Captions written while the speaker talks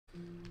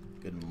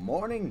Good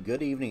morning,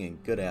 good evening,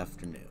 and good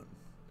afternoon.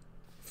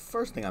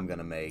 First thing I'm going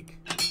to make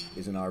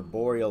is an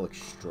arboreal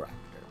extractor.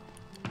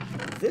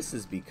 This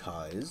is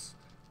because,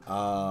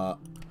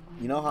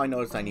 you know how I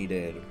noticed I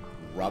needed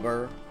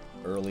rubber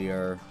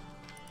earlier?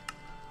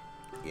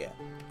 Yeah,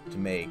 to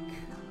make,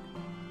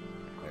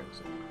 where is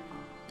it?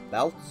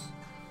 Belts?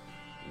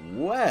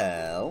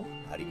 Well,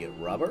 how do you get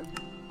rubber?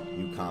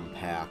 You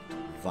compact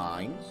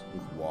vines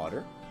with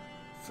water,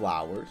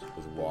 flowers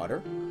with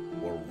water,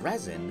 or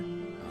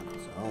resin on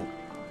its own.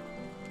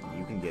 And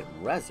you can get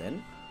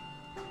resin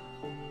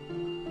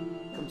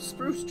from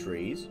spruce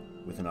trees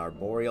with an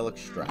arboreal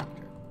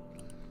extractor.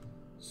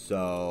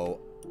 So,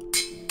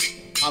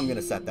 I'm going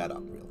to set that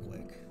up real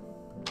quick.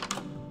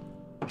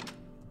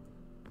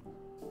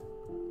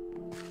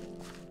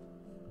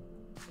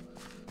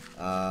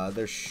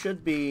 There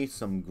should be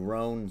some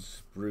grown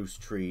spruce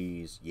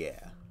trees,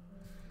 yeah.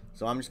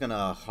 So I'm just going to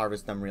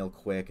harvest them real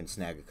quick and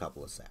snag a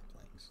couple of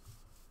saplings.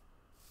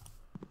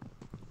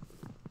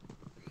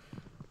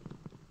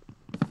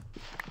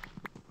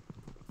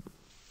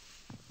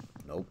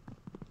 Nope.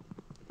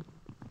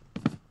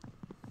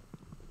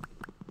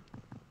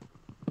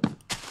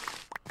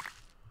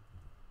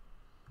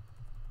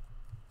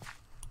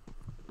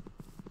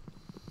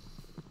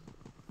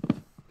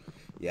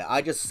 Yeah,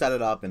 I just set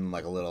it up in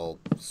like a little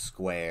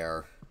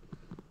square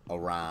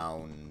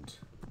around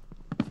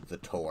the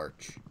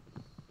torch.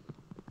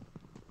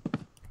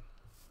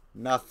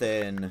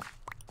 Nothing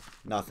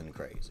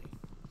crazy.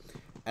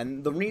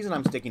 And the reason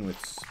I'm sticking with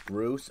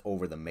spruce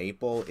over the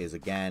maple is,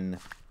 again,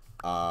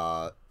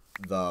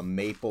 the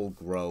maple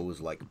grows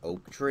like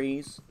oak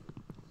trees,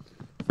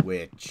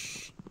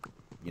 which,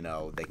 you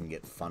know, they can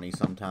get funny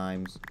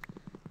sometimes,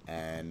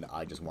 and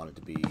I just want it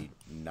to be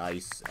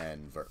nice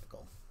and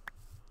vertical.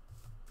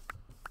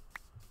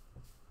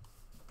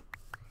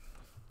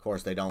 Of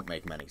course, they don't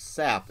make many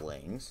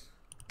saplings.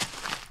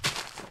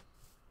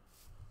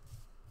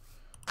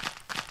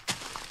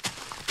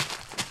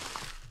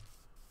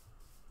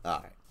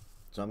 Alright,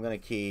 so I'm going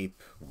to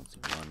keep, let's see,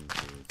 1,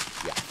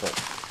 2, yeah, 4.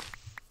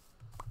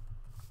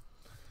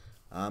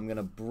 I'm going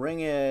to bring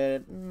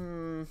it,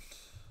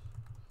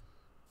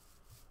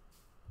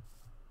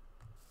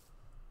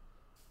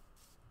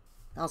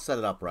 I'll set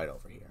it up right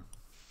over here.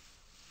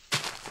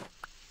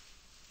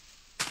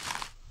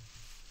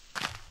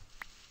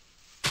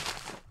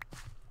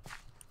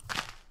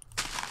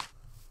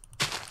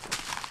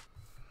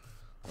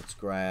 Let's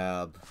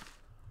grab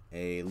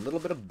a little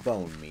bit of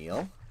bone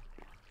meal.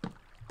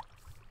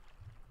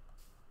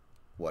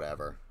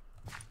 Whatever.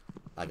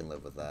 I can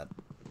live with that.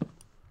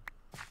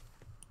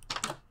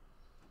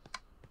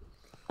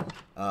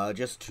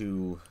 Just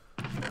to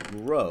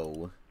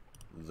grow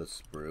the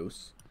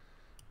spruce.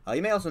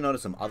 You may also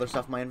notice some other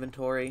stuff in my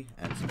inventory,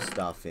 and some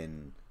stuff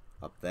in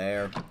up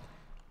there.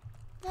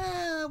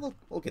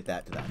 We'll get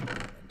that to that in a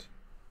moment.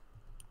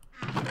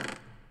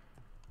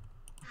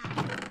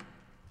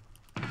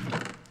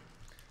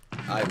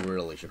 I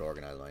really should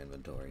organize my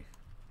inventory.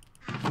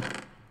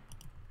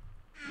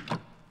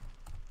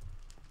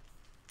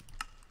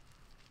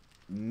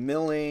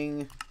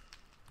 Milling.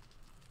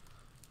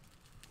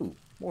 Ooh,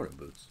 mortar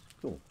boots.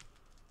 Cool.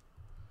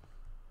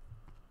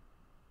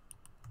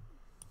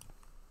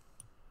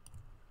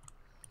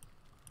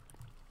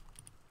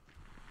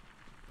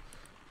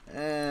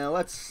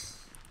 Let's...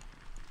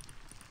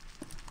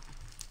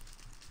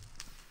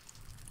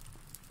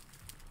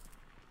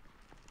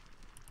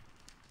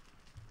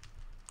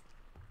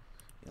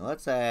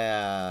 let's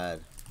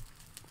add...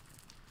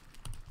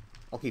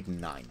 I'll keep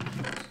 9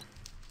 minutes.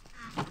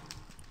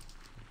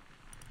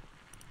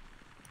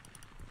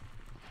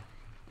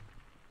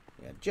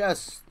 Yeah,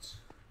 just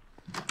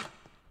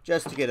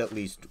to get at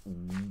least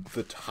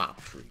the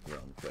top tree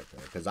grown quicker,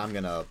 because I'm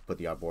gonna put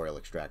the arboreal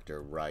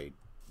extractor right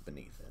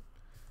beneath it.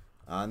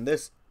 And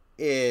this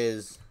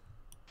is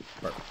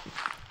perfect.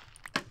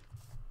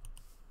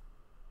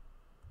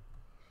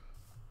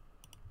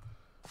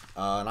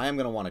 And I am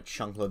gonna want to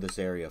chunk load this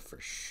area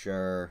for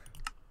sure.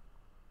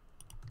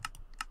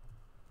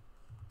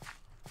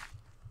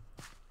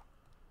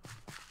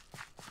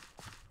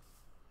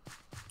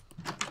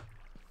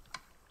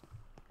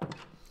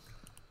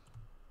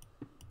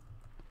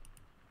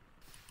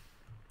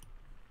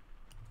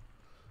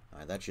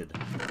 That should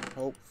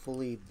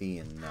hopefully be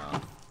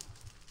enough.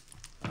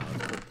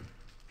 Let's put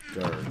the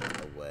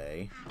dirt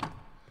away.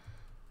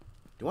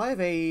 Do I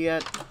have a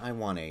yet? I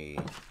want a...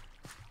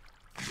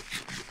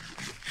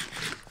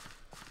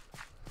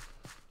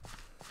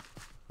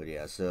 But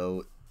yeah,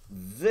 so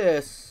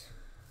this...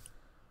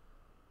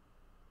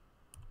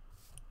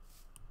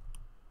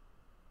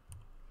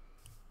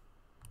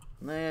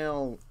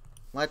 Well,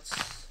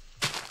 let's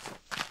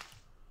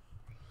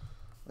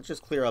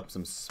just clear up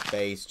some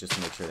space just to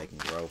make sure they can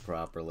grow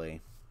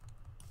properly.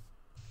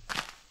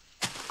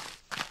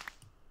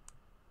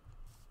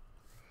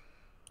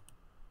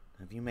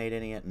 Have you made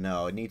any yet?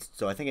 No, it needs...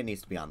 So I think it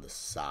needs to be on the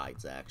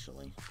sides,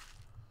 actually.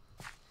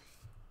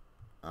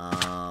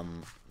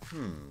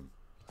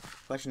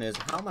 Question is,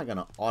 how am I going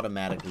to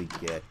automatically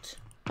get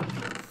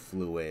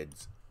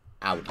fluids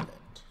out of it.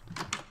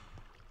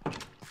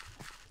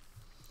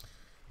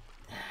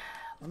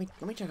 Let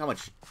me check how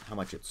much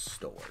it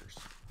stores.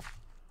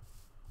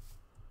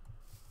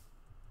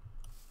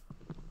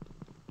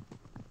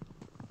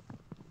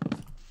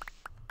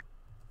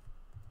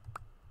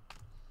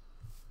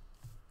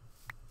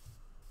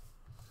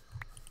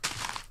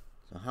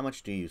 So how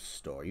much do you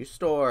store? You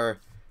store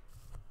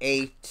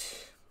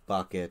 8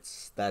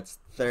 buckets. That's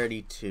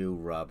 32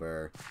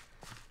 rubber.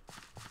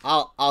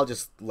 I'll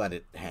just let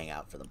it hang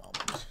out for the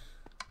moment.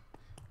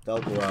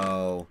 They'll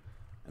grow,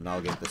 and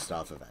I'll get the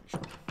stuff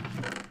eventually.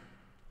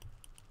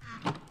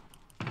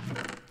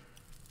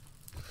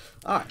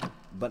 Alright,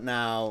 but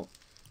now,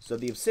 so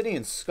the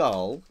obsidian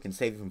skull can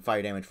save you from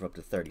fire damage for up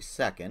to 30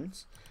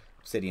 seconds.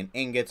 Obsidian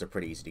ingots are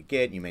pretty easy to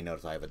get. You may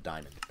notice I have a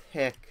diamond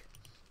pick.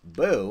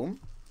 Boom.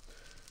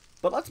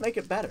 But let's make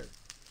it better.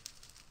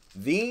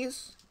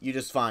 These you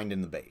just find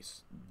in the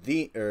base.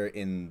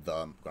 In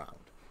the ground.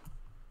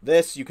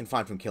 This you can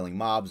find from killing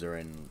mobs or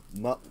in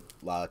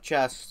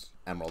chests.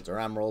 Emeralds are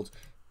emeralds.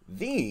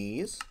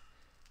 These,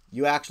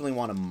 you actually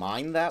want to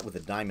mine that with a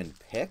diamond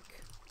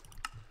pick.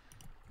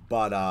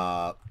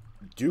 But,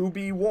 do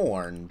be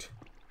warned.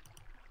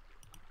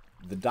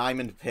 The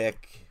diamond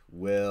pick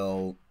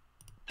will...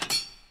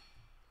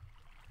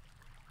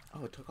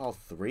 Oh, it took all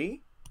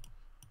 3?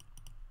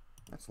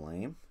 That's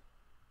lame.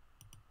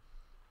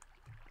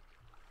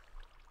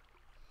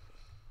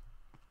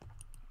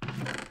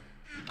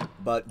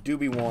 But do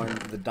be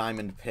warned, the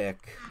diamond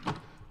pick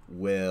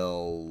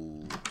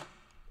will...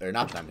 Or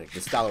not the diamond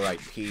pick, the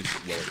stellarite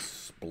piece will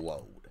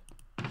explode.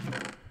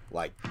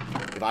 Like,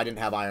 if I didn't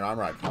have iron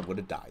armor, I probably would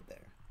have died there.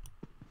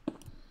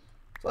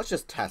 So let's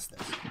just test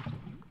this.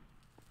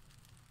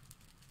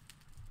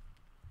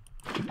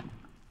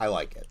 I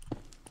like it.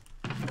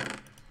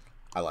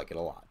 I like it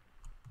a lot.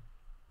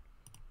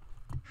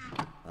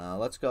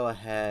 Let's go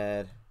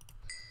ahead,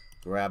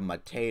 grab my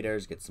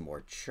taters, get some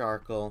more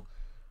charcoal.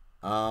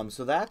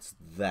 So that's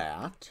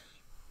that.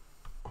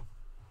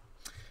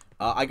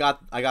 I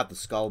got the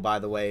skull, by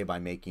the way, by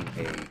making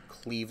a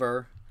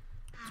cleaver.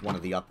 It's one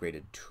of the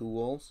upgraded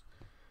tools.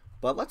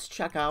 But let's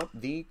check out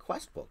the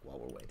quest book while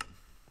we're waiting.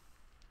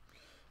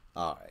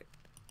 Alright.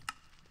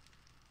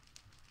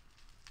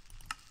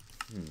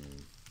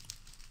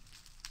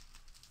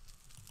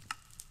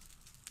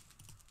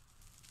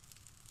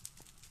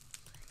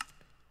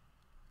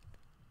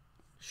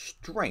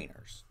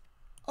 Strainers.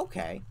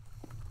 Okay.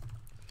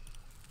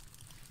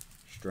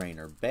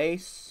 Strainer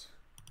base.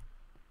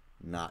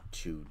 Not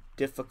too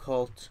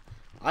difficult.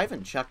 I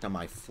haven't checked on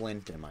my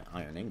flint and my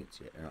iron ingots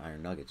yet, or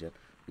iron nuggets yet.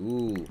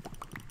 Ooh.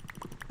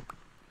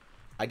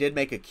 I did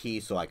make a key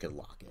so I could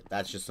lock it.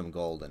 That's just some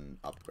gold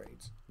and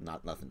upgrades.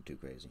 Nothing too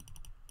crazy.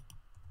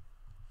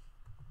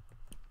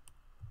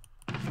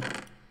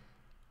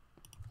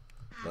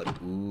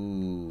 But,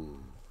 ooh.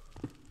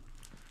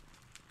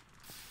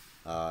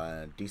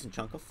 Decent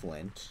chunk of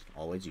flint.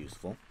 Always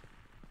useful.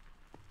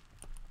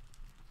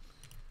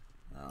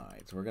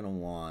 Alright, so we're going to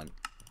want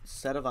a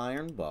set of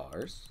iron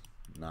bars.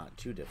 Not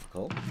too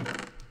difficult.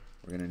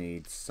 We're going to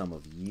need some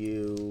of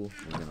you.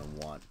 We're going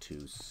to want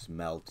to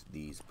smelt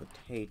these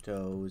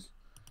potatoes.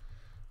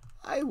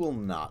 I will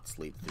not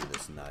sleep through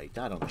this night.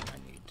 I don't think I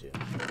need to.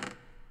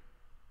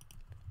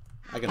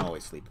 I can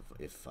always sleep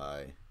if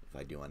I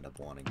do end up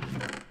wanting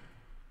to.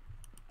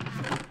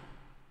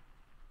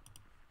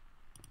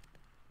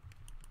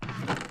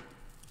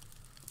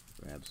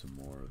 Grab some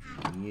more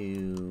of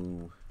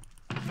you.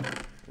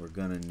 We're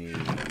gonna need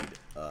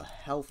a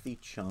healthy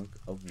chunk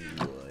of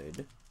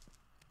wood.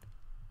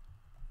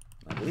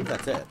 I believe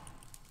that's it.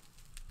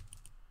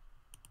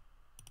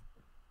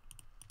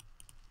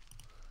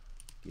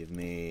 Give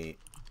me...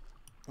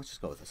 Let's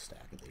just go with a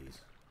stack of these.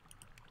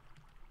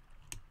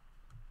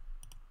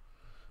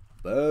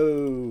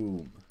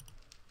 Boom!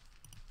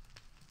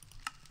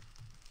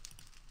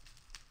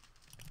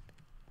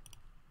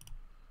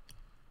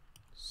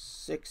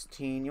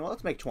 $16. Well,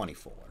 let's make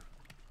 24.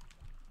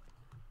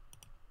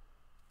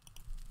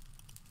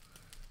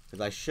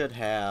 Because I should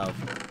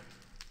have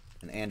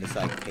an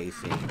andesite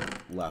casing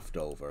left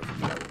over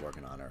from what I was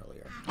working on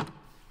earlier.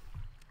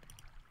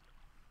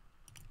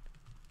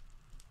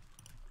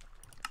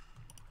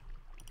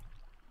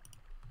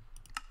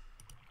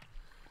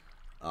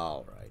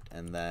 Alright,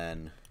 and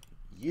then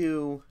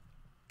you...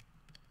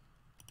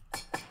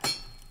 Let's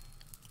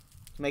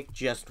make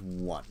just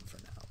one for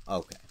now.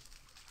 Okay.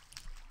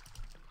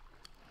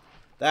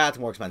 That's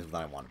more expensive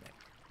than I want to make.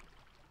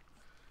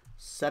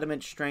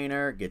 Sediment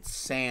strainer gets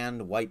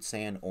sand, white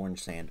sand, orange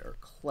sand, or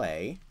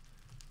clay.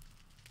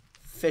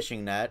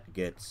 Fishing net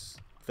gets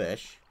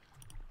fish.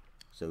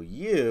 So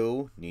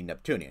you need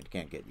Neptunian,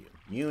 can't get you.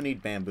 You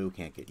need bamboo,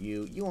 can't get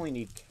you. You only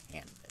need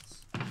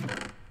canvas.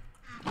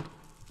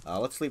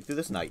 Let's sleep through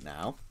this night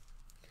now.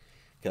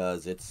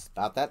 Because it's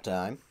about that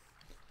time.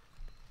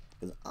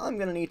 Because I'm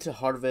going to need to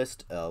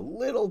harvest a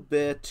little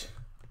bit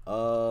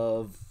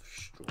of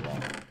straw.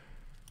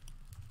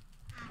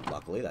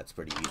 Luckily, that's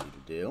pretty easy to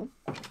do.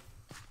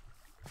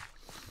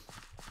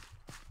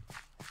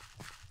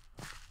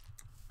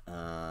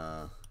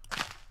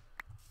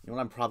 know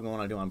what I'm probably going to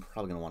want to do? I'm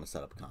probably going to want to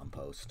set up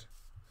compost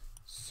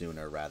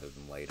sooner rather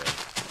than later.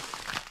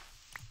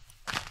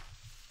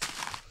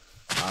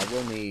 I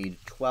will need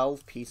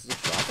 12 pieces of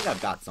straw. I think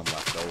I've got some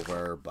left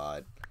over,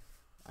 but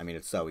I mean,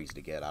 it's so easy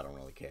to get, I don't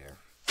really care.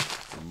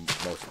 I'm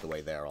most of the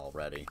way there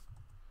already.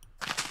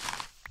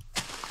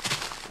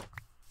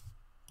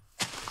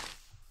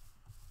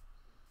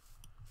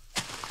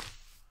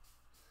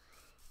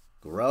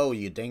 Grow,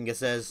 you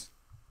dinguses.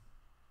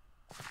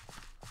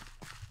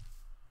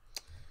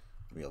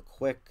 Real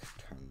quick,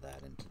 turn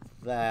that into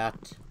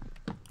that.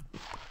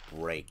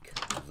 Break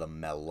the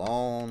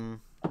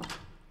melon.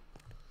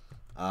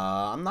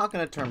 I'm not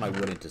going to turn my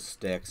wood into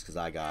sticks because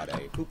I got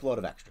a poop load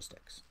of extra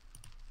sticks.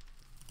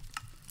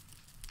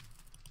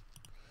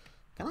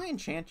 Can I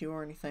enchant you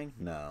or anything?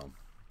 No.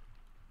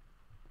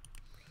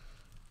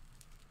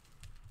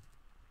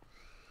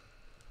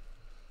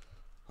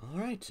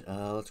 Alright,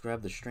 let's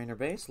grab the strainer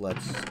base.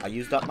 I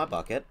used up my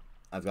bucket.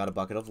 I've got a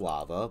bucket of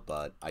lava,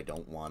 but I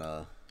don't want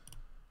to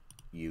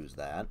use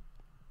that.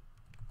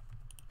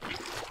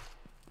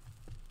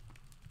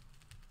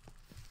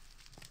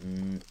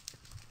 And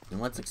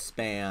let's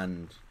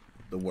expand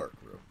the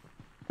workroom.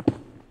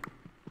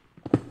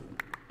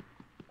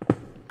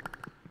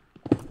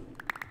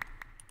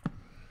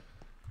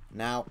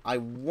 Now, I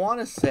want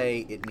to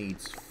say it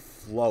needs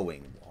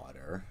flowing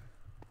water.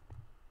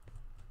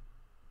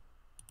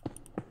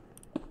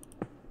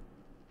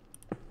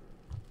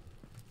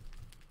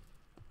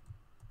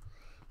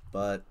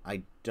 But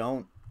I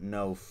don't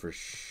know for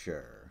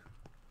sure.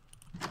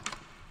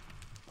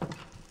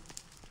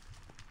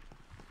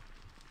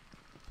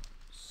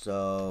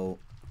 So,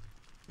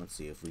 let's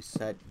see, if we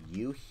set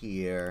you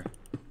here,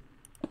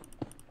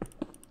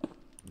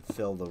 and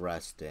fill the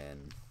rest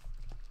in.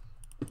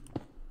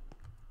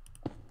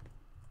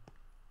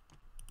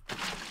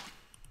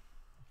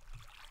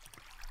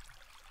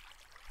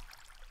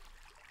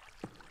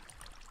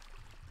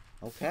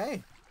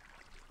 Okay.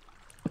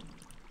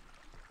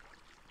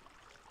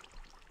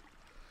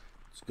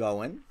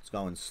 It's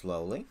going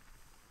slowly.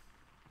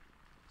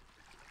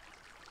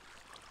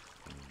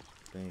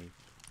 Okay.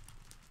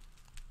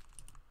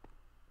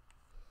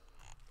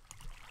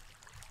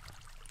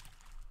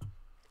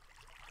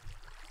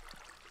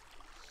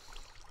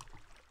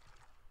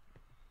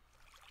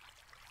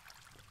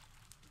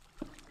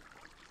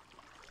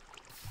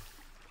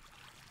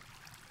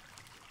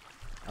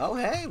 Oh,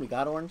 hey, we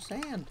got orange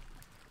sand,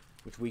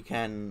 which we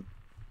can,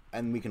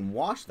 and we can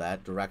wash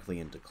that directly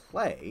into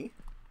clay.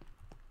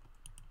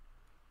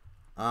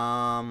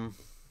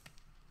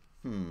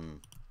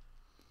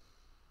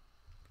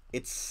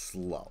 It's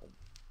slow.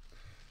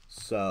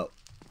 So,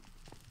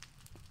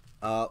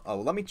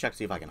 oh, let me check,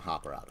 see if I can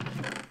hopper out of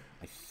it.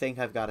 I think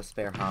I've got a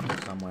spare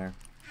hopper somewhere.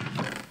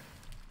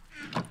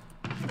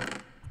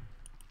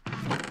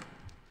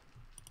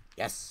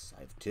 Yes,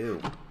 I have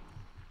 2.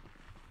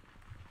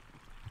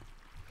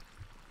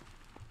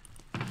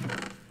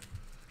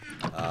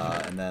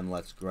 And then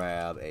let's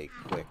grab a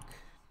quick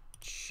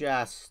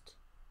chest.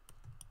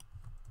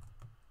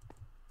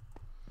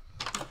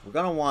 We're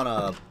going to want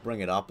to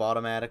bring it up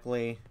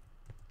automatically,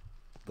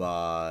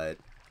 but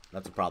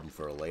that's a problem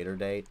for a later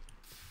date.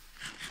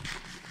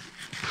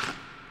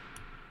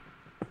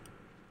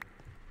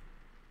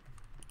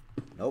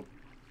 Nope.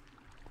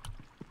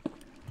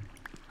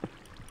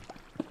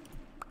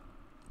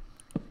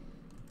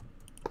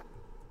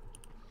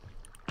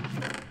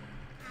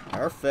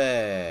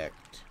 Perfect.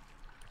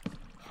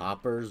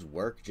 Hoppers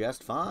work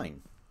just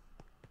fine.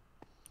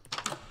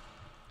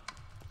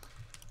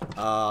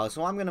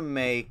 So I'm going to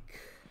make...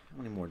 How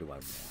many more do I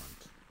want?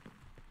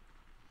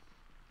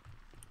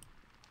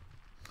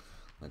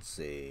 Let's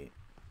see.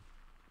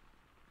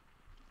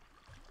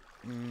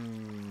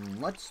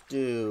 Let's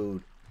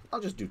do... I'll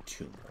just do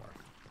 2 more.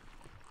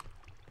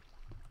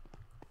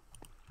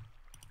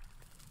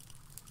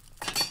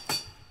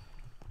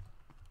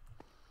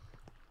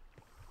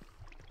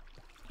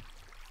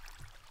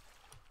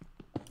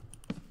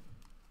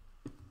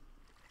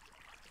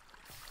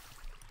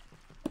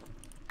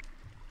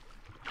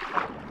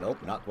 Nope,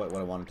 not quite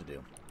what I wanted to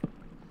do.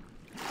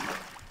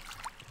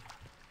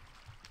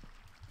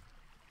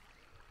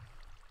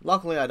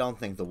 Luckily, I don't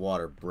think the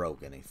water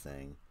broke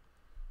anything.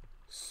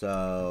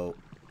 So,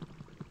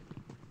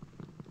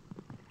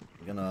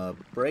 I'm gonna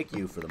break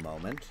you for the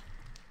moment.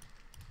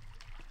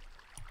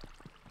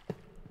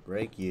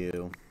 Break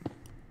you.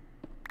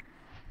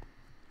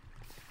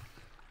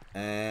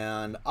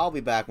 And I'll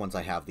be back once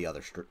I have the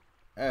other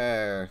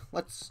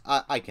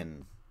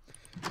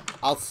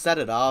I'll set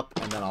it up,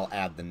 and then I'll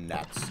add the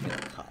nets in a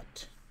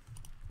cut.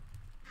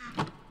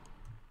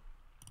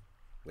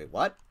 Wait,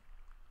 what?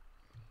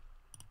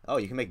 Oh,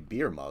 you can make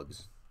beer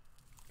mugs.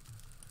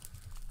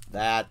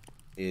 That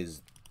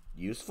is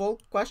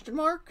useful? Question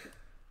mark?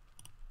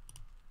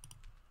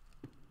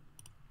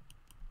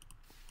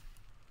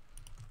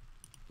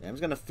 Yeah, I'm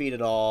just gonna feed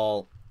it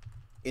all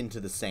into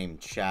the same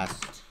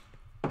chest.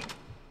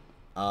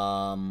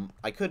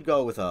 I could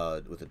go with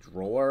a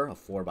drawer, a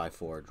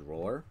 4x4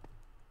 drawer.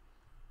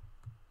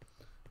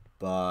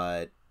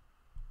 But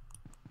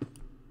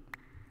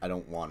I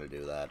don't want to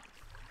do that.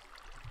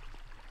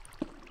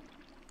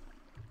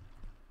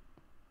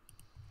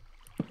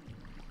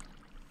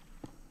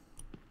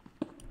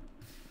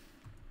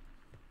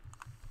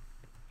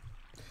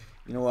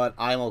 You know what?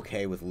 I'm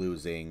okay with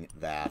losing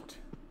that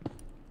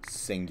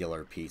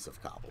singular piece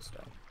of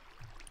cobblestone.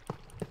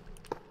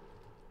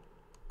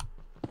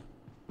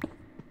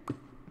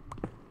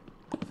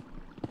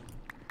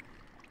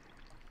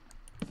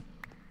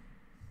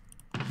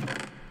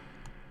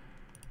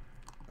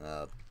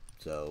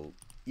 So,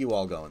 you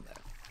all go in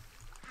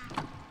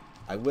there.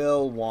 I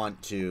will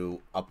want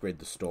to upgrade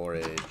the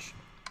storage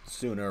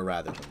sooner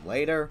rather than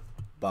later,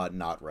 but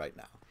not right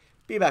now.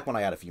 Be back when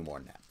I add a few more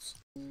nets.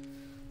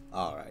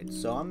 Alright,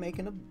 so I'm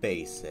making a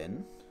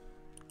basin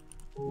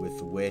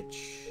with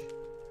which...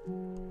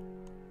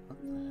 What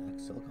the heck?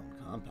 Silicone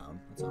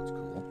compound? That sounds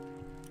cool.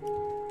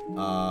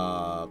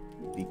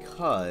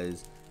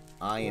 Because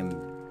I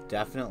am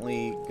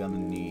definitely gonna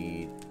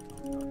need...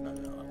 No.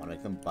 I want to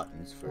make them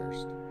buttons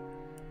first.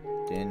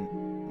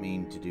 Didn't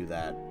mean to do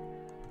that.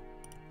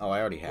 Oh, I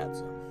already had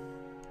some.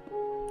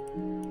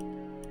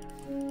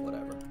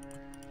 Whatever.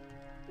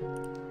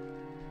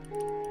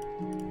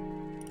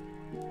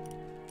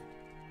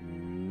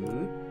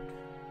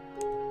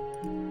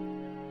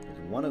 There's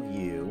one of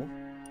you.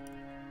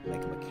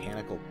 Make a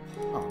mechanical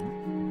pump.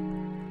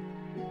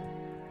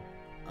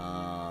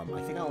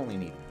 I think I only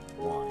need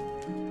one.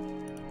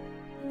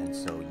 And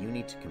so you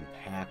need to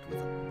compact with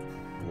a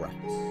press.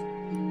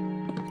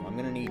 So I'm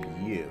gonna need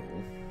you.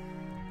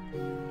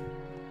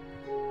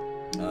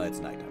 It's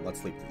nighttime.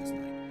 Let's sleep through this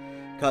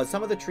night. Because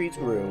some of the trees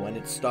grew and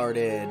it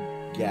started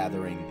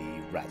gathering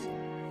the resin.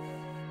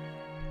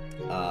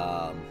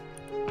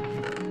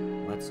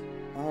 Let's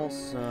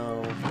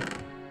also...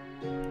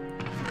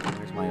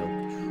 Where's my oak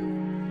tree?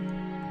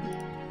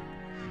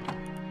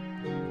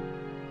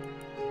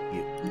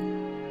 You.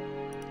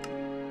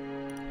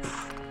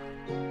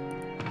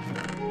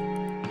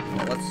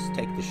 Well, let's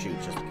take the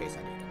shoots just in case I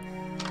need them.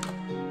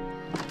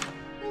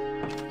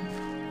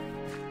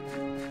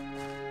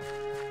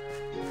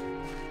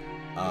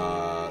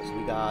 So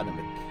we got a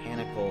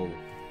mechanical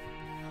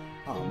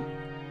pump.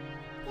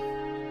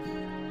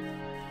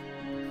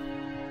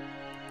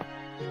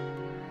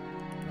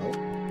 Nope.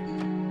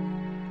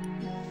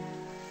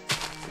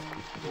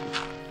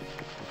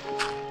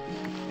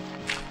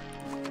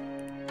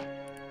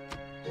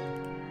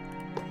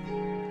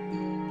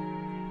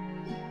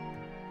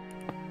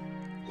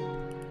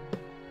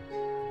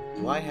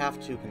 Do I have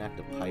to connect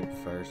a pipe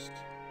first?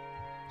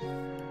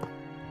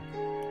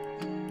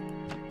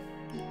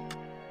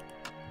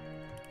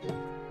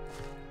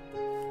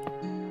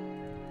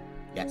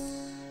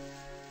 Yes.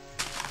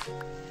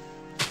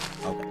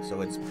 Okay,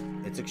 so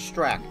it's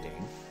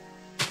extracting.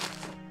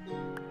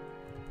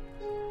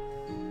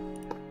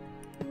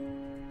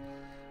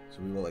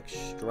 So we will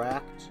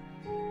extract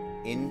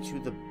into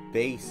the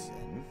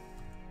basin.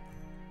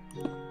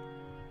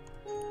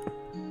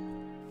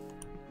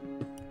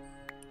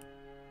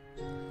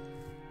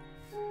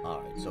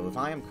 Alright, so if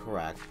I am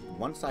correct,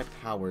 once I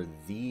power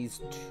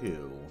these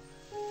two,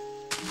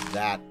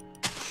 that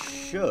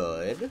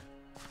should,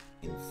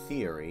 in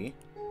theory,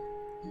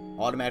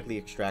 automatically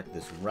extract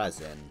this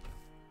resin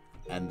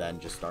and then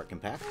just start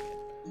compacting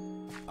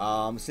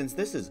it. Since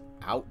this is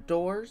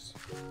outdoors,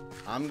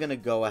 I'm gonna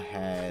go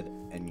ahead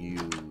and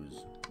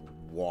use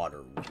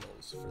water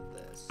wheels for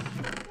this.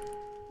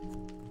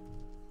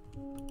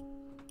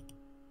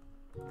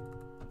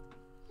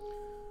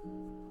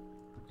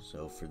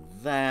 So for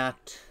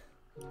that,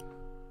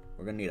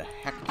 we're gonna need a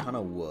heck ton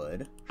of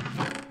wood.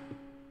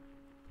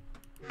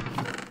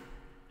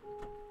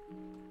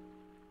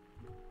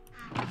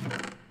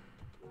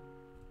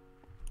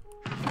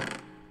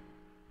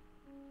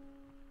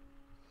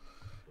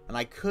 And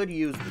I could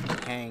use the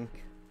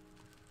tank,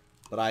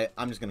 but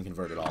I'm just going to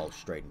convert it all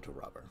straight into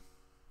rubber.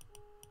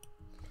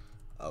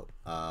 Oh,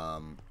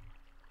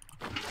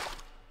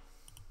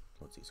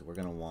 let's see. So we're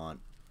going to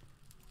want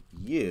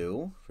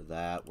you. For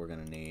that, we're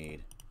going to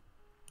need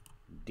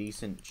a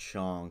decent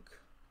chunk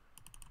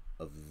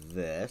of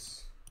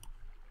this.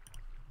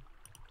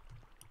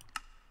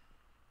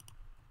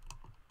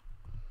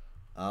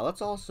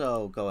 Let's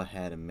also go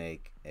ahead and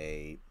make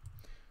a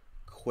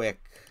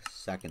quick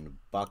second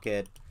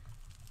bucket,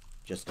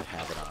 just to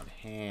have it on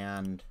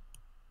hand.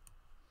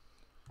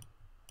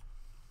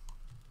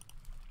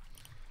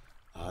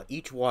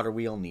 Each water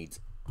wheel needs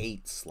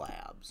 8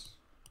 slabs.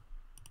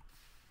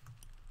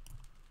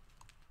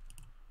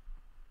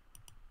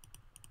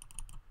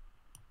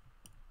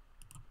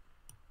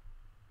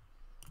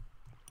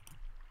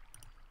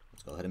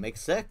 Let's go ahead and make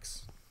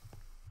 6.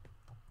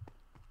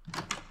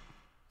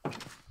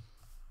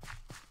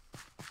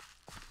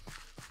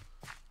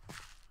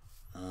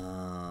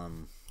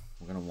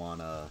 We're gonna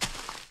wanna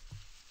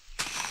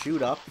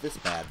shoot up this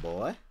bad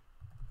boy.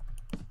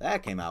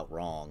 That came out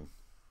wrong.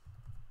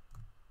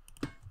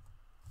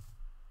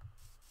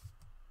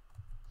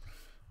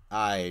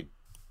 I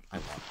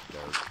want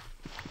dirt.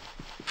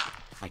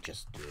 I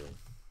just do.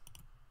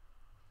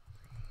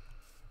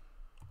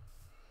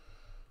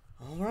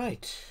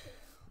 Alright.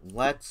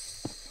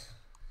 let's...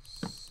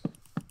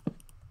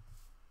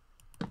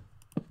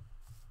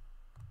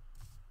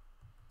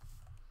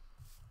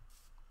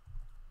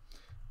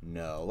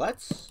 No,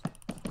 let's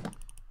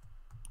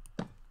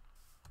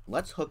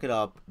hook it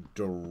up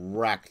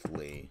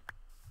directly,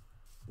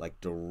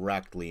 like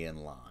directly in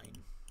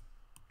line.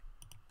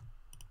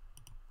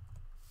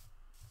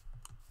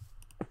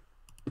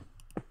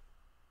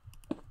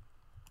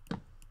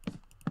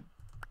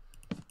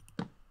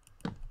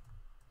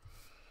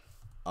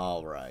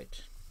 All right.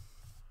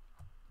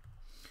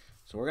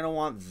 So we're going to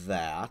want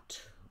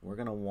that. We're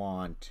going to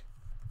want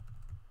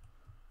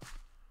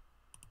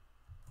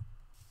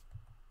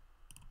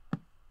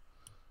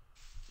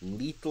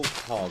lethal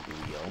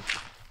cogwheel.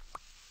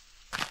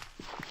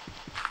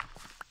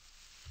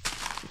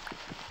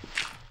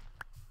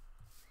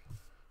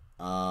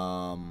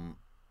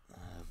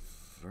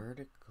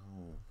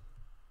 Vertical.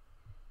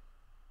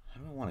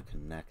 How do I want to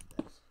connect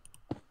this?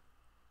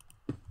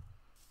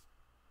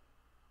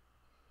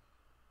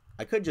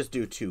 I could just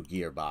do 2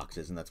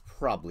 gearboxes, and that's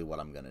probably what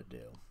I'm going to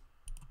do.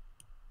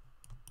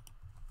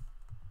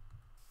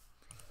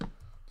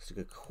 Let's take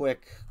a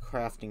quick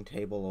crafting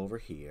table over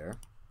here.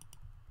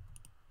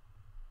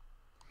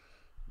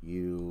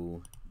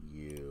 You.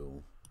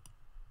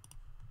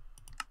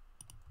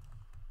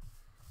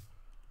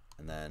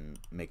 And then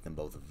make them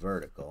both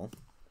vertical.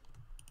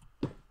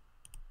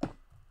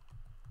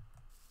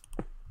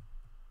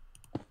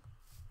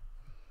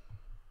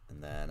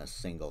 And then a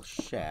single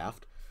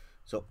shaft.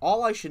 So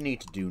all I should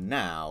need to do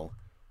now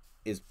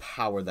is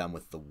power them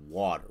with the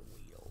water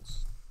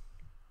wheels.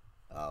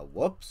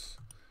 Whoops.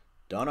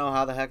 Don't know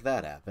how the heck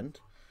that happened.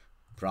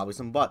 Probably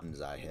some buttons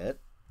I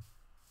hit.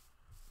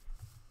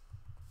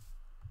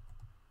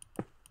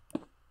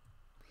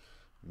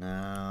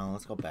 Now,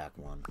 let's go back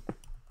one.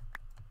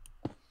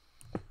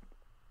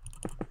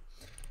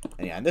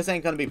 And yeah, and this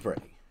ain't gonna be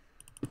pretty.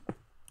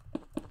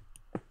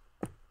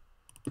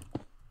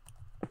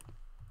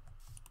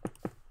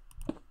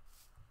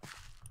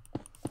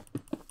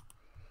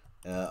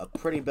 A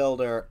pretty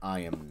builder,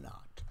 I am not.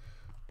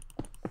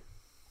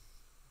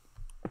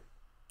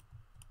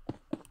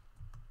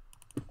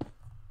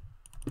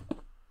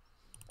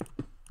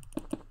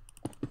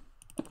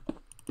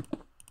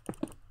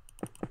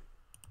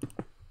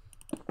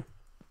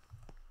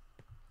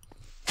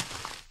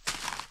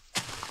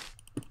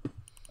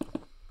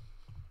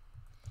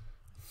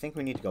 I think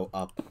we need to go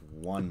up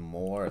one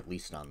more, at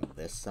least on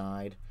this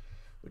side,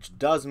 which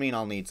does mean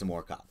I'll need some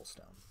more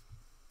cobblestone.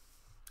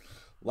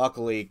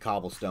 Luckily,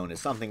 cobblestone is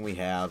something we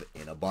have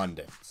in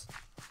abundance,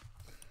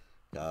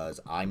 because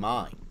I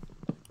mine,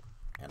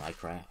 and I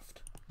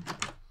craft.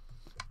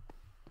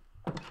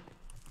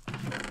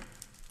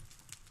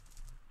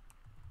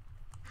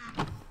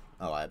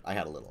 Oh, I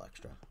had a little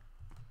extra.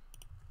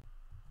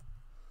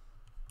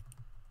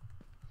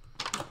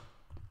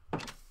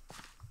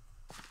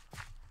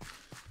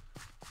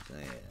 So,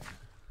 yeah.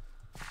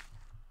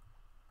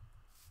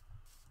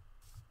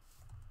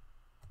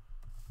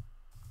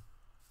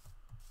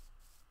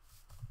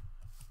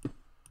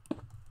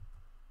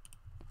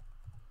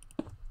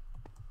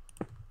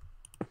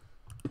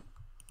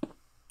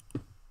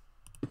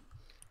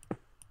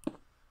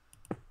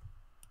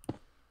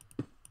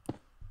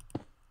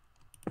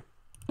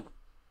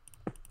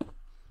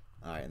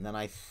 Alright, and then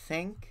I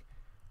think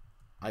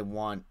I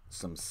want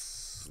some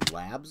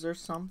slabs or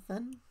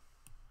something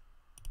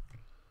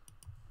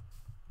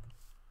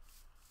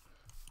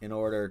in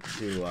order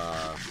to,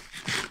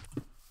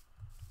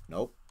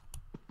 nope.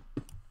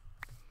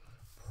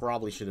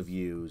 Probably should have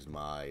used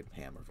my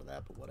hammer for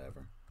that, but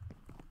whatever.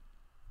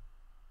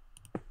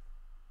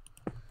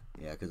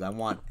 Yeah, because I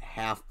want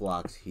half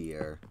blocks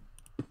here,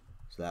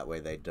 so that way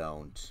they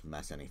don't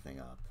mess anything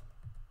up.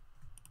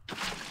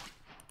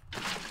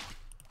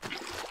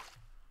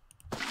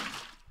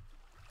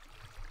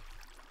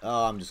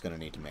 Oh, I'm just going to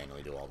need to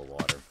manually do all the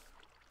water.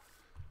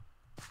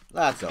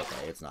 That's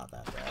okay, it's not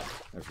that bad.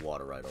 There's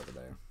water right over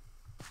there.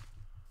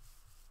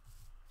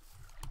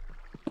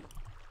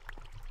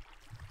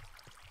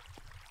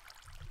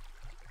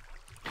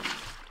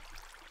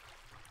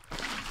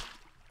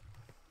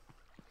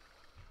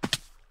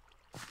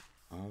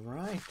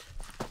 Alright.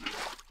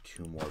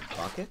 2 more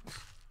buckets.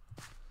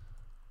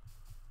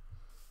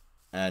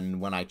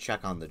 And when I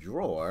check on the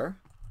drawer,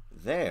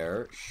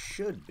 there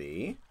should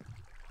be...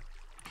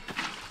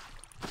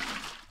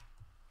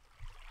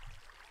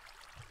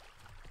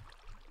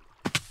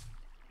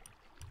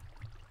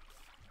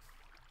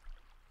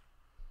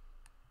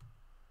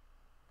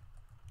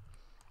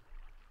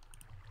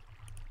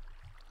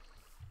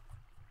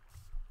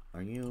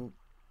 Are you...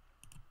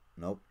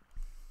 Nope.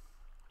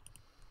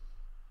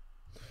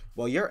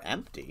 Well, you're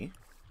empty.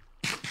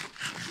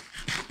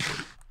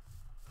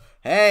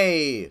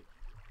 Hey!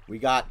 We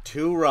got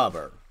 2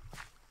 rubber.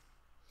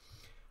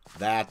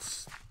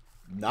 That's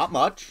not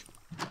much.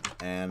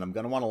 And I'm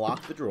going to want to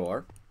lock the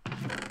drawer.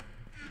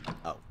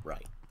 Oh,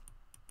 right.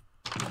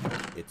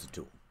 It's a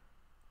tool.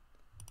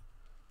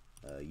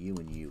 You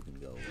and you can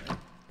go away.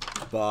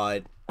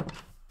 But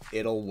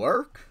it'll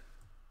work.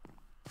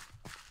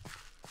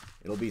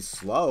 It'll be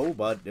slow,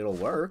 but it'll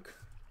work.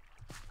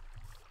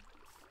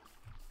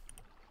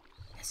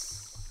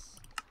 Yes.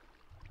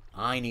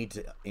 I need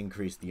to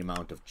increase the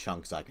amount of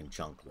chunks I can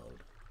chunk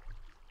load.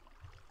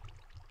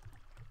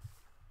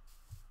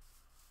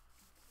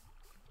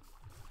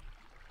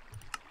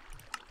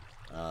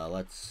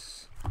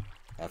 Let's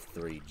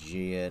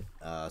F3G it.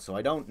 So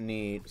I don't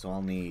need... So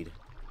I'll need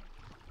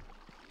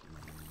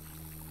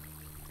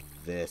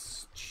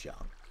this chunk.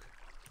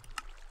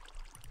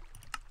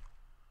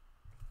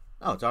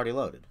 Oh, it's already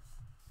loaded.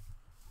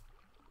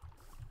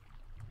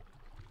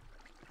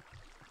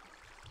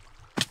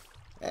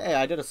 Hey,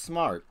 I did a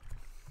smart.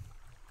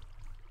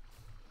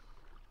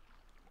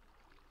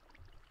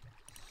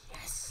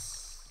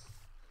 Yes.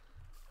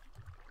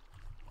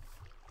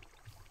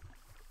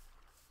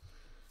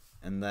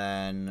 And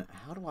then,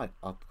 how do I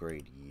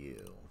upgrade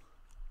you?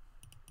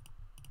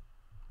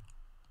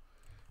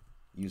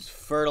 Use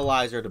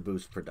fertilizer to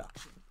boost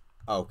production.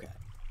 Okay.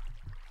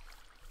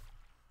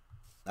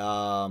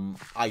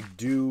 I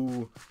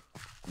do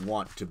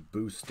want to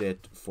boost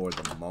it for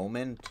the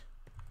moment.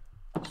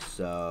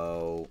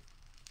 So,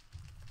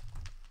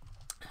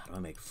 how do I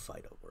make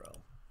Phyto grow?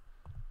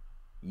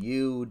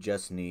 You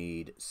just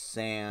need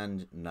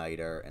sand,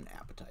 niter, and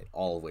apatite,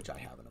 all of which I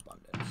have in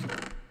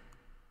abundance.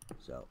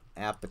 So,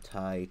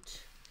 apatite,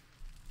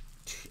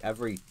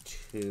 every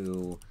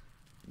 2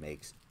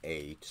 makes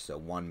 8, so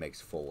 1 makes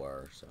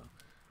 4. So,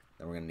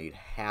 then we're going to need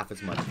half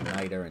as much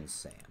niter and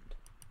sand.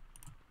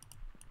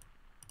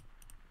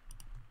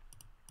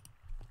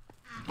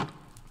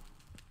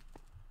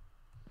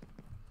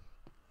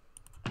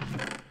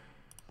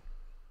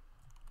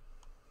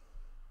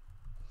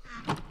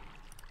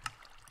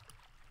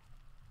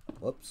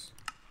 Whoops.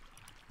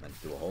 Meant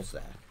to do a whole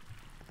stack.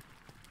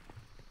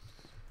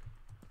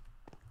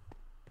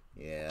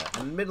 Yeah,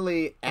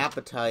 admittedly,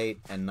 apatite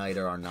and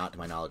niter are not, to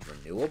my knowledge,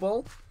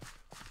 renewable,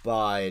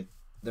 but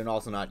they're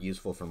also not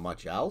useful for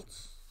much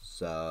else,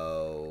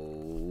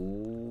 so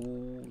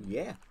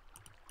yeah.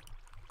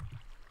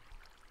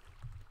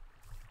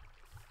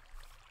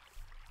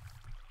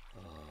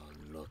 Oh,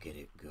 look at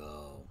it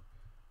go.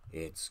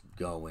 It's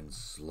going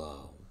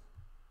slow.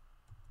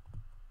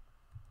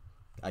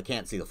 I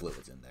can't see the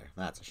fluids in there.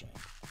 That's a shame.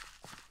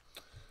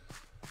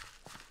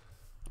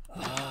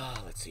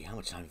 Let's see. How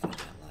much time have I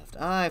got left?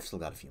 I've still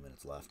got a few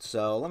minutes left.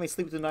 So let me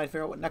sleep tonight and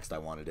figure out what next I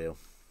want to do.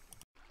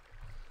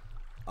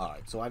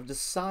 Alright, so I've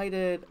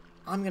decided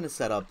I'm going to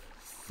set up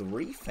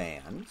 3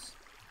 fans.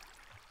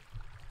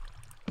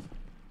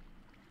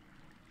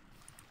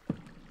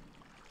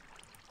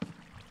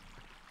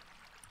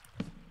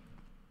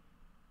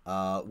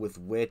 With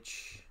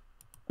which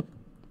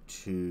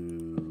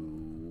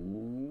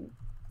to...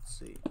 Let's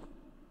see.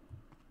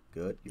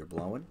 Good. You're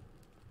blowing.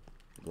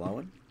 You're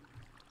blowing.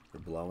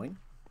 You're blowing.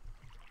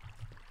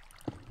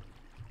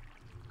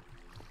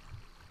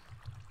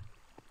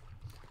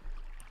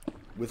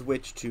 With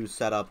which to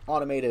set up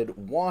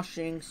automated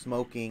washing,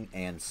 smoking,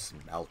 and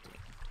smelting.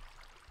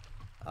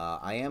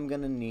 I am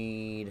going to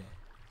need...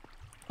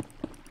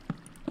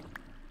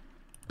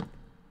 Let's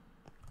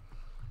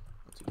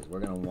see, because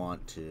we're going to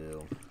want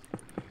to,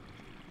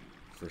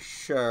 for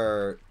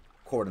sure,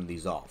 cordon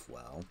these off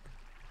well.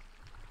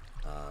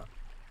 Oh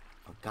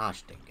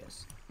gosh,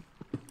 dingus.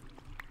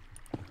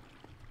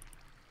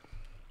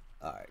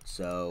 Alright,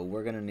 so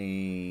we're going to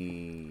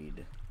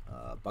need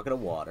a bucket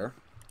of water.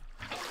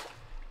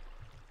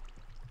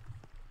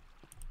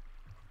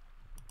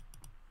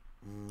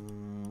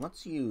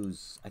 Let's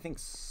use, I think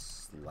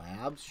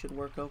slabs should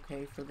work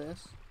okay for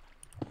this.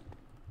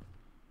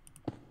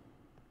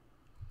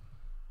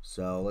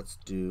 So let's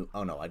do,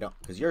 oh no, I don't,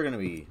 because you're going to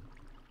be,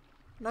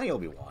 no, you'll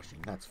be washing,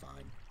 that's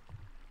fine.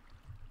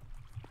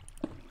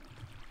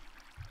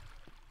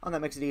 Oh, that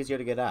makes it easier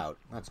to get out,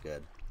 that's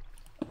good.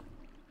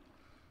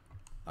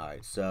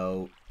 Alright,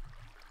 so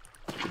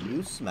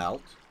you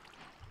smelt,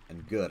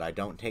 and good, I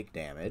don't take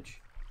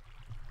damage.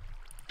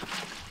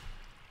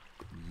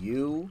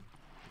 You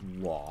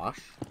wash.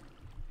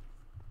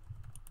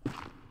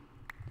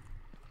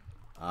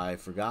 I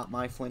forgot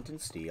my flint and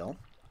steel.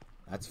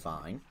 That's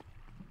fine.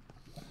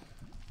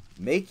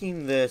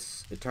 Making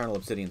this Eternal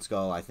Obsidian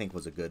Skull, I think,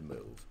 was a good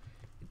move.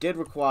 It did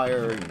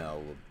require, you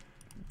know,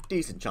 a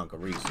decent chunk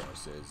of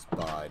resources,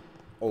 but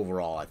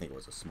overall, I think it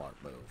was a smart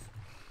move.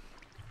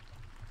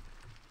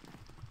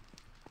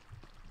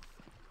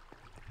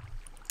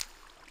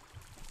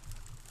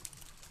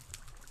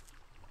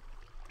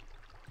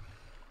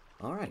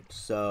 Alright,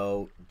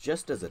 so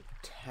just as a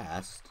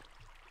test,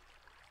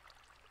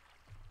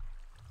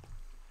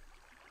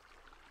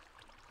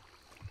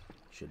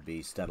 should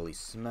be steadily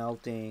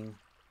smelting.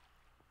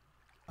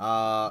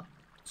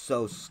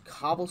 So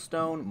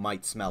cobblestone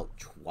might smelt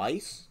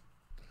twice,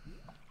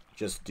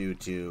 just due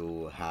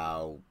to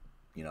how,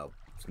 you know,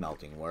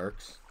 smelting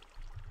works.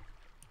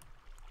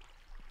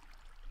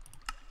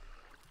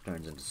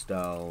 Turns into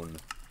stone,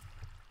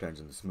 turns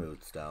into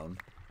smooth stone.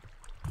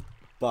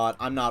 But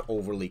I'm not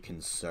overly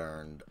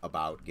concerned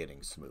about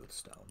getting smooth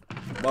stone.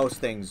 Most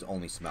things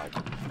only smelt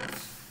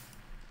once.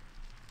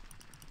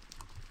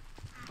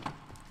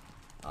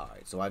 Alright,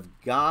 Alright, so I've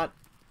got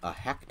a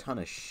heck ton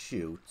of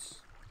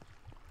chutes.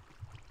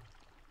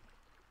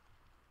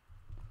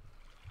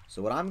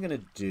 So what I'm going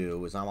to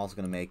do is I'm also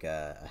going to make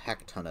a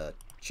heck ton of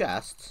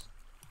chests.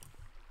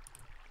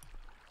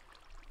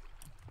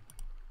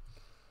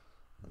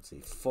 Let's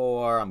see,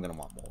 4. I'm going to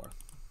want more.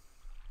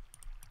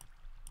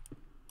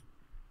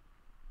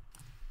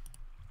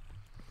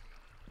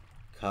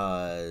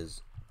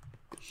 Because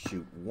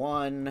chute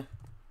 1,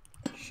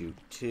 chute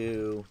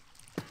 2,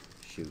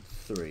 chute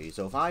 3.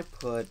 So if I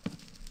put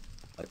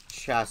a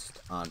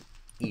chest on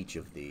each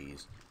of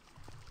these,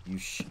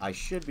 I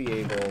should be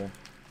able...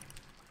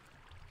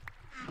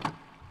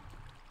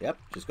 Yep,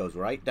 just goes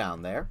right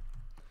down there.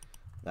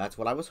 That's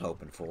what I was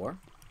hoping for.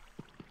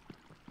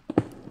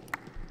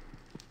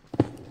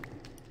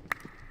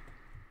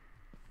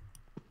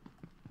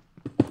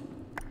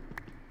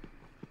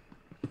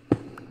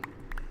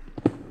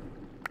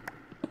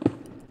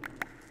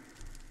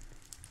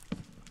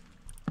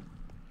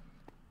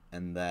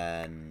 And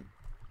then,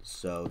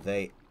 so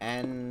they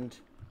end...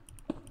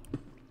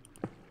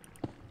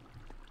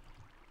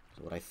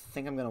 So what I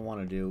think I'm going to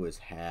want to do is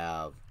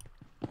have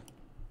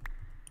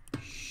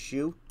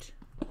chute,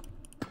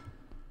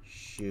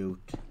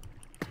 chute,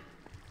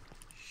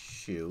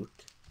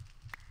 chute.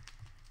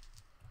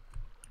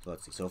 So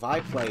let's see. So if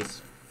I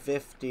place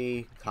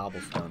 50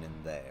 cobblestone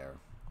in there...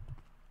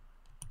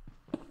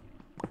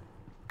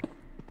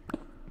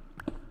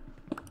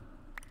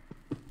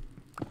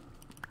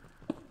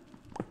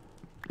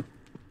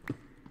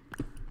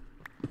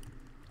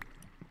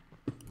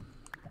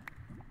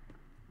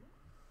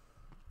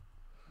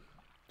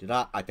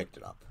 I picked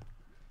it up.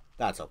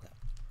 That's okay.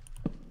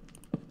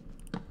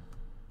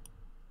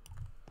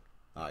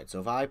 Alright,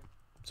 so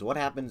what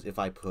happens if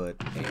I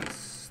put a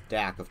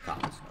stack of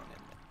cobblestone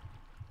in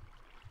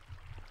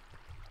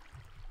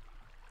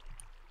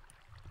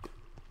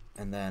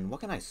there? And then, what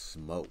can I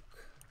smoke?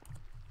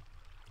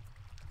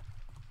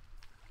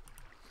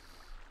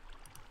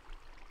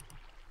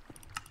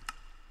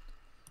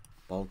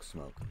 Bulk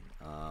smoking.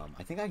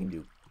 I think I can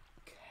do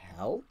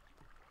kelp?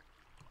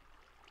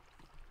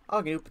 Oh,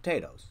 I can do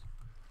potatoes.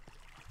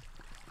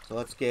 So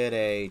let's get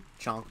a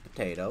chunk of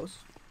potatoes.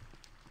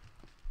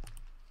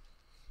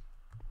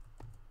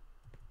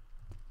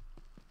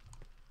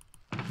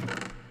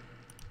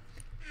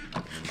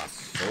 My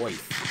soy.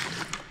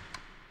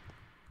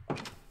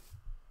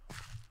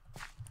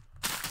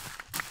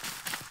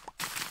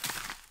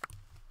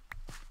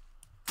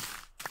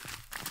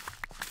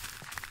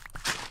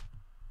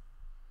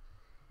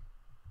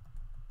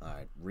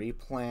 Alright,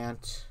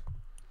 replant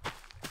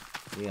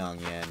the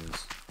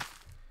onions.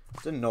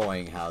 It's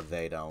annoying how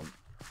they don't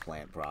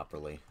plant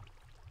properly.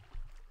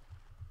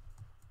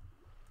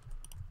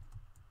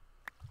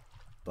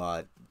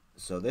 But,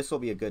 so this will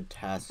be a good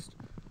test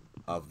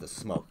of the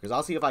smoke. Because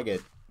I'll see if I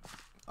get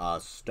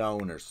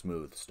stone or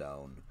smooth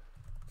stone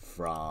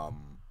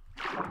from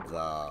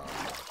the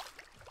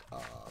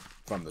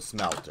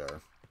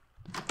smelter.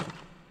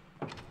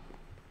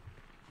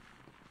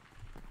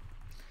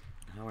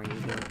 How are you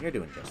doing? You're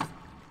doing just fine.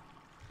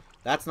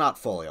 That's not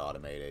fully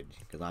automated,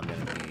 because I'm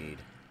going to need...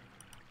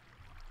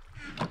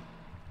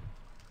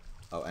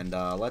 Oh, and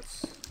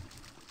let's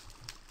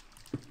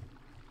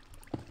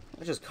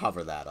just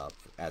cover that up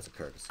as a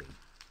courtesy.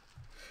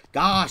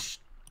 Gosh!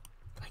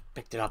 I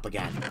picked it up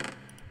again.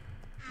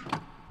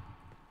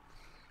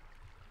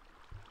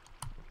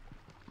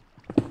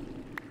 You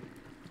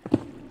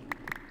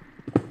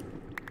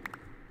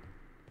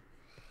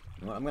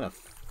know what, I'm going to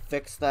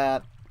fix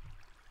that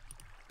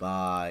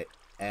by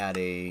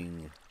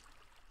adding...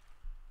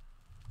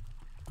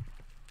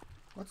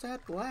 Let's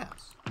add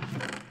glass.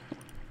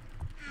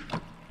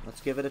 Let's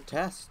give it a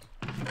test.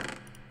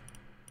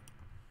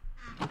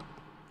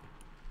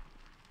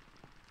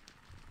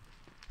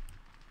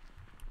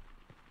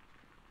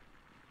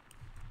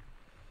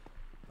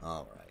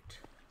 All right.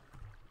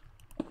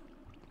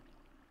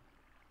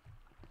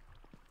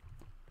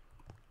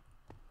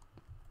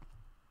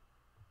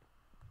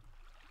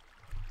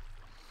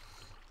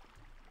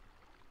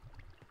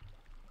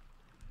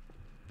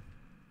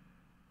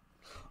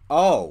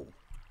 Oh,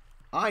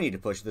 I need to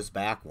push this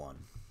back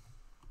one.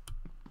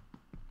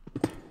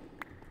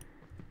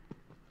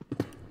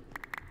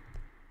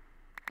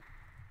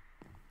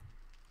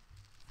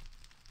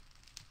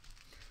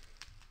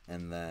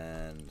 And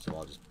then, so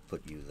I'll just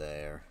put you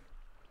there.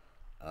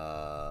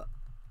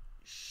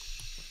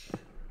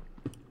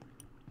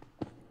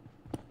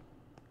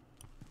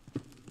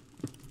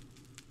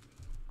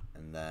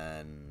 And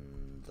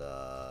then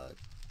the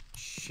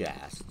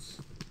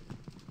chests.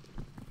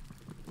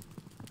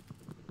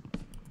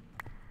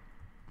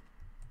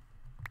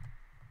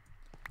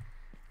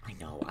 I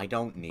know, I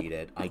don't need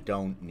it. I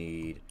don't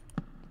need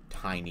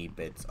tiny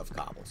bits of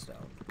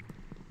cobblestone.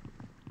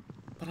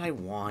 But I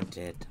want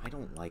it. I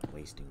don't like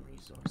wasting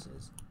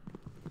resources.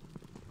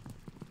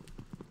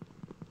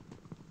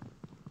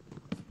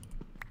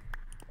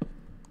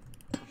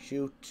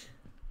 Shoot.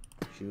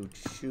 Shoot,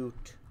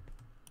 shoot.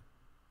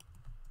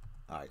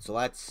 Alright, so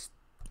let's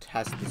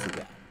test this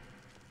again.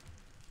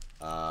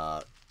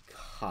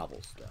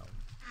 cobblestone.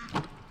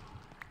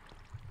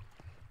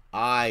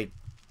 I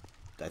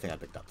think I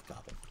picked up the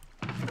cobble.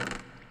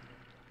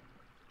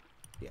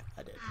 Yeah,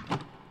 I did.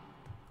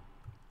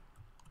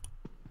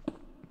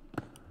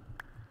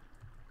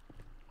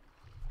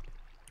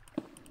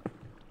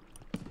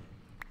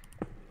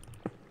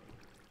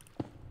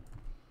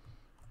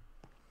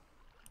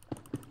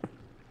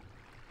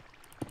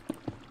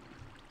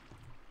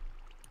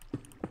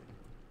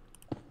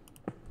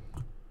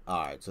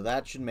 Alright, so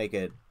that should make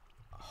it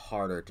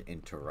harder to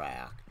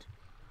interact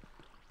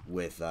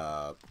with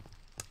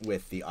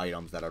the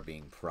items that are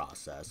being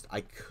processed. I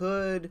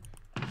could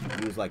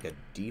use like a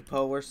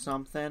depot or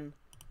something,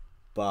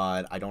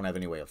 but I don't have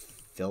any way of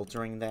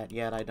filtering that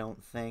yet, I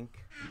don't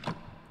think.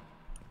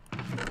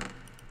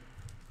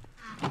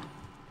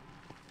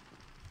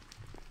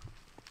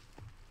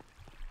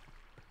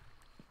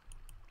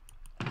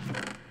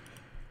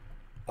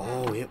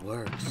 Oh, it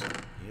works.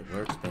 It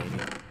works, baby.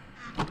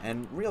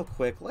 And real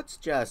quick, let's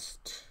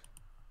just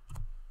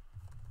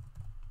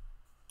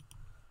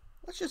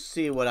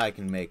see what I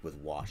can make with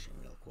washing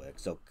real quick.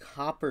 So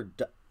copper,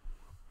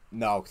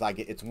 no, because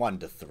it's 1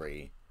 to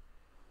 3.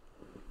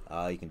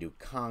 You can do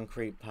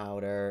concrete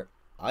powder,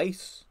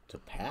 ice to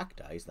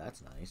packed ice.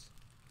 That's nice.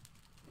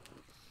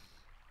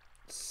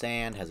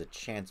 Sand has a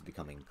chance of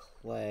becoming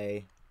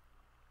clay.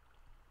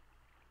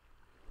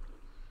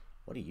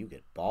 What do you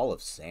get? Ball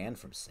of sand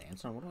from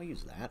sandstone? What do I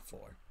use that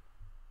for?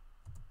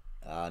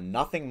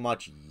 Nothing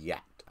much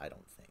yet, I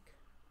don't think.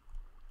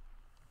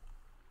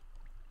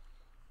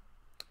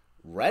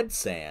 Red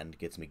sand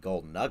gets me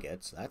gold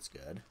nuggets. That's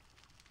good.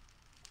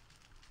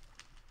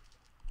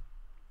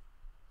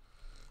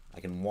 I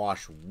can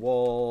wash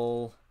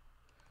wool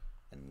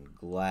and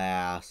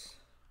glass.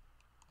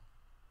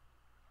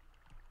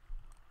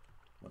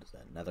 What is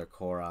that? Nether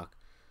Korok.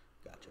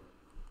 Gotcha.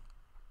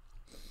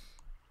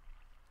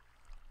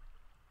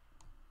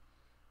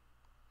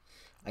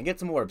 I can get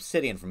some more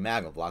obsidian from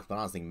magma blocks, but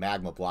honestly,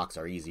 magma blocks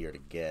are easier to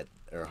get,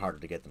 or harder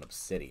to get than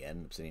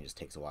obsidian. Obsidian just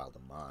takes a while to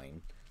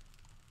mine.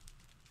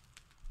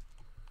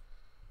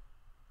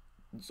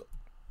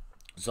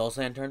 Soul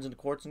sand turns into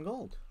quartz and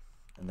gold.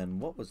 And then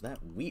what was that?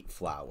 Wheat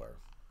flour.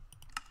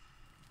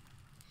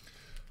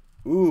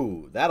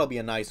 Ooh, that'll be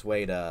a nice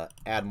way to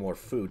add more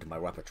food to my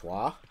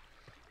repertoire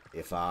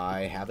if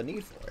I have a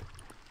need for it.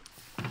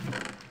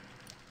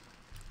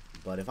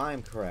 But if I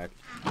am correct,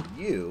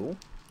 you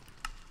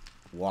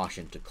wash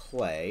into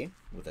clay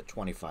with a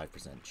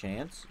 25%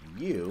 chance.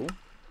 You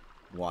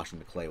wash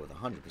into clay with a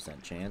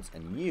 100% chance.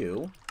 And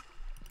you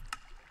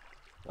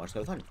wash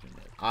clay with 100%.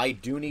 I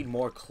do need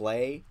more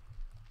clay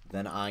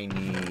than I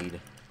need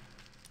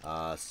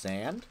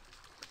sand.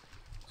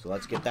 So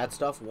let's get that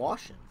stuff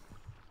washing.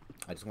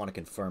 I just want to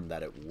confirm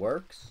that it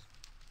works.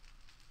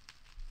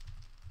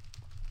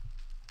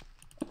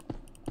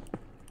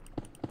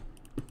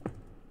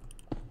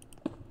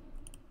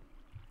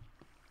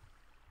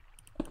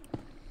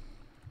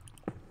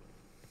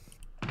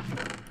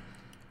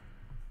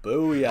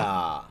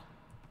 Booyah!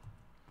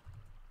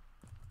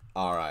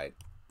 Alright.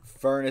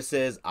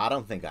 Furnaces, I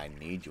don't think I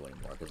need you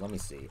anymore, because let me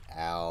see.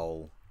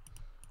 Ow.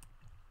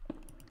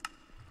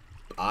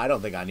 I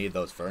don't think I need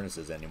those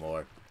furnaces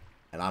anymore,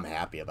 and I'm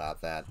happy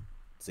about that.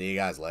 See you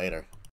guys later.